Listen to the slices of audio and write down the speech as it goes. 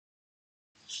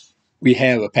we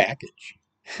have a package.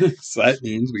 So that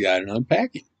means we got an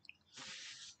unpacking.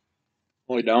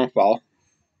 Only downfall,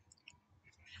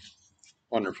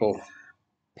 wonderful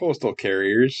postal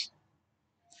carriers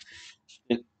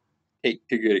didn't take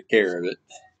too good care of it.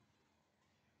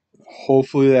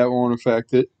 Hopefully that won't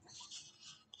affect it,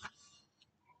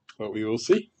 but we will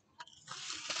see.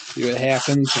 See what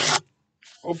happens.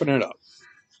 Open it up.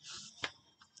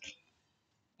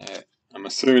 I'm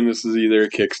assuming this is either a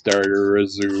Kickstarter or a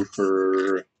Zoof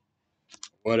or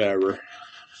whatever.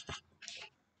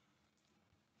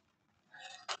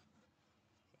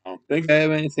 I don't think I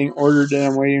have anything ordered that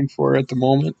I'm waiting for at the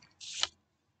moment,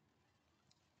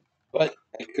 but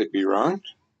I could be wrong.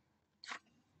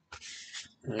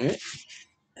 All right.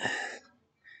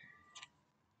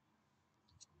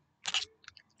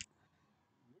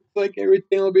 Looks like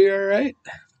everything will be all right.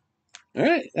 All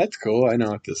right, that's cool. I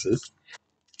know what this is.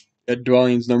 Unpacking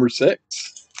Dwellings number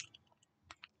 6.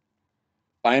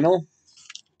 Final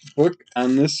book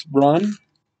on this run.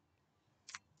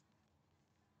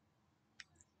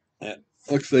 It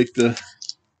looks like the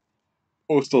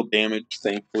postal damage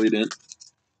thankfully didn't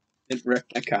wreck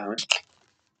my comic.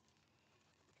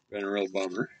 Been a real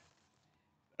bummer.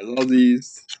 I love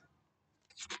these.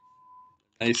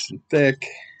 Nice and thick.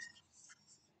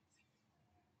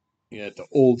 You got the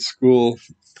old school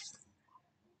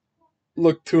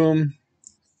look to them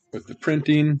with the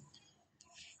printing.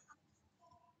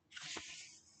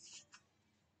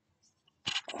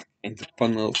 All kinds of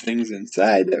fun little things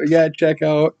inside that we gotta check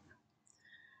out.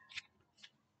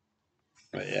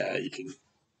 But yeah, you can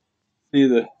see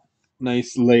the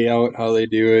nice layout, how they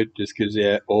do it. Just gives you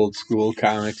that old school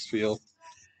comics feel.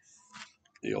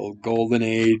 The old golden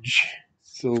age,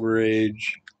 silver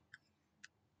age.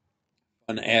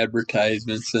 Fun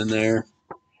advertisements in there.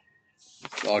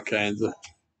 All kinds of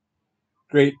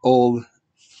great old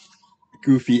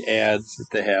goofy ads that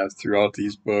they have throughout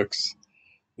these books.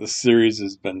 The series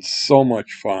has been so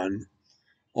much fun.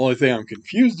 Only thing I'm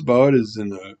confused about is in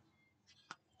the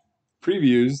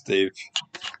previews they've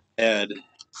had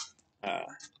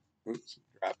oops,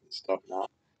 dropping stuff now.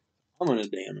 I'm gonna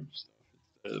damage stuff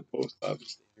instead of the post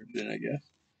office damage, I guess.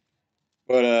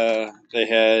 But they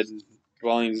had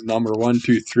Dwellings number 1,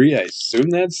 2, 3. I assume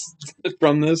that's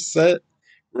from this set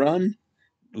run.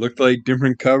 Looked like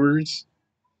different covers,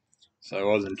 so I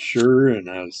wasn't sure, and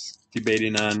I was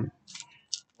debating on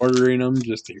ordering them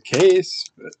just in case,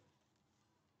 but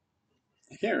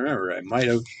I can't remember. I might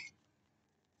have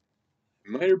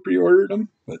pre-ordered them,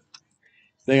 but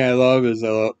the thing I love is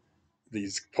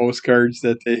these postcards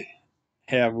that they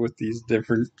have with these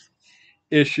different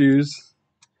issues.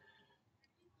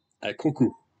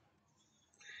 Cuckoo.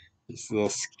 This little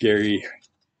scary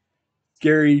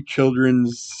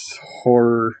children's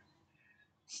horror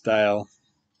style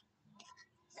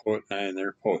and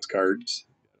their postcards.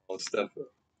 All the stuff,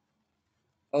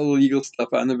 all the legal stuff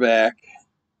on the back.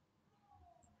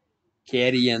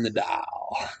 Caddy and the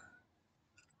Doll.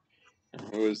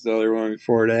 What was the other one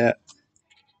before that?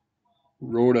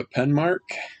 Rhoda Penmark.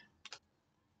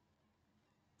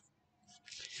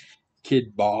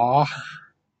 Kid Baw.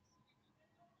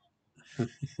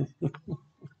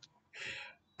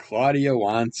 Claudia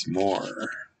Wants More.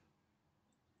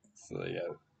 So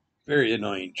yeah, very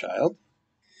annoying child.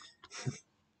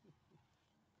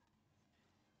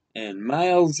 And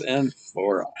Miles and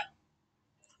Flora.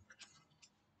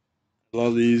 I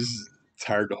love these. It's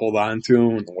hard to hold on to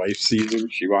them when the wife sees them.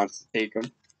 She wants to take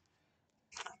them.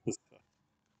 I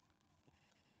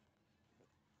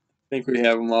think we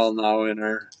have them all now in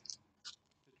our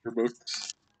picture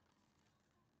books.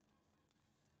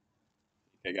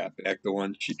 I got back the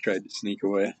one she tried to sneak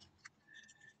away.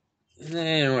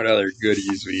 And what other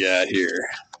goodies we got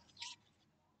here?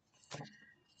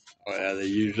 Oh yeah, they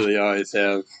usually always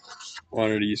have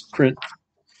one of these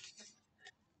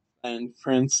fine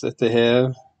prints that they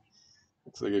have.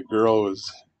 Looks like a girl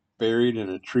was buried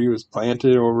and a tree was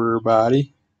planted over her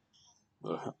body.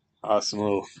 The awesome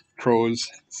little crows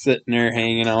sitting there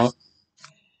hanging out,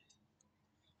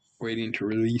 waiting to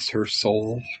release her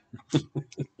soul.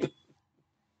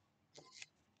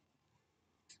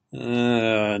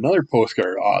 Another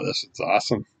postcard. Oh, this is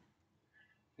awesome.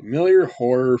 Familiar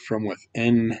horror from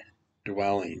within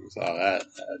dwellings. Oh,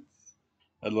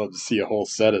 I'd love to see a whole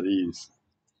set of these.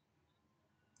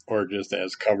 Or just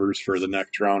as covers for the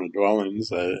next round of dwellings.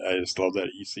 I just love that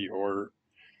EC horror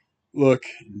look.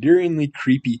 Enduringly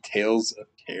creepy tales of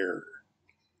terror.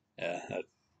 Yeah, that's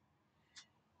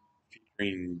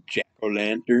featuring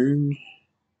jack-o'-lantern,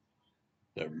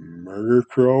 the murder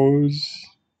crows,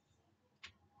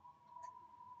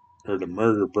 or the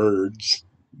murder birds,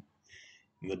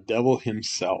 and the devil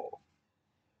himself.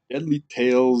 Deadly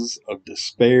Tales of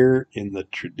Despair in the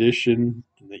tradition,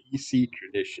 in the EC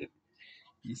tradition,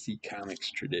 EC Comics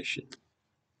tradition.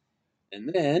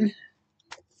 And then,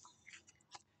 I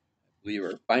believe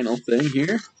our final thing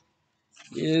here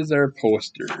is our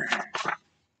poster.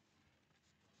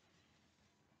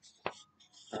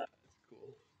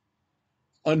 Cool.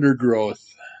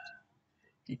 Undergrowth.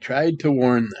 He tried to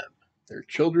warn them. Their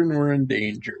children were in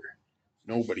danger.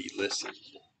 Nobody listened.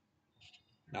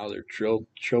 Now their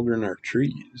children are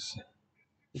trees.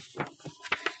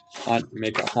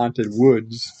 Make a haunted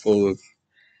woods full of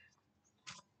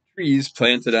trees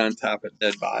planted on top of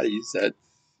dead bodies. That's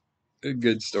a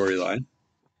good storyline.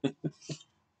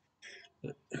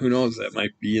 Who knows? That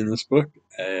might be in this book.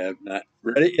 I have not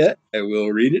read it yet. I will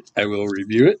read it. I will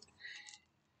review it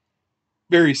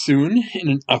very soon in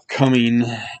an upcoming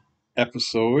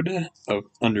episode of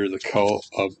Under the Call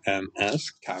of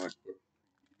MS comic book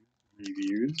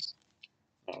reviews.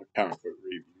 Comic book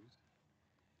reviews.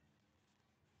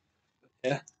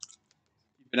 Yeah,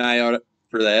 keep an eye out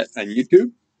for that on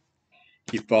YouTube.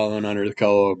 Keep following Under the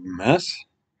Call of MS.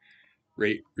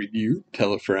 Rate, review,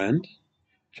 tell a friend.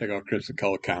 Check out Crimson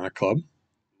Call Comic Club.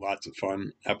 Lots of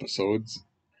fun episodes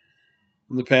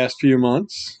in the past few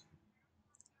months.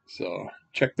 So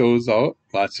check those out.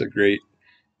 Lots of great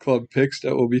club picks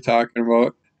that we'll be talking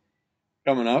about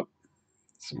coming up.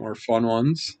 Some more fun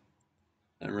ones.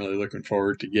 I'm really looking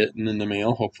forward to getting in the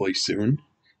mail, hopefully soon.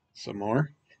 Some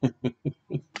more.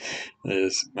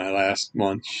 My last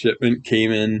month's shipment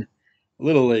came in a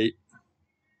little late.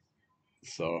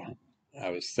 So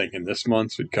I was thinking this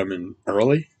month's would come in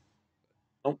early.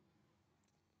 Nope.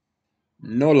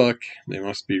 No luck. They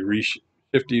must be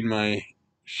shifting my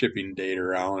shipping date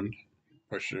around,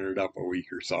 pushing it up a week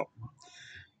or so.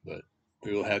 But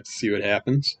we will have to see what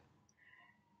happens.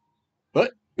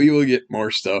 But we will get more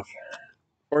stuff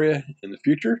for you in the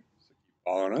future. So keep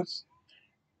following us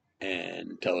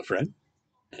and tell a friend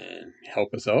and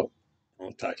help us out.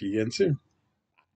 We'll talk to you again soon.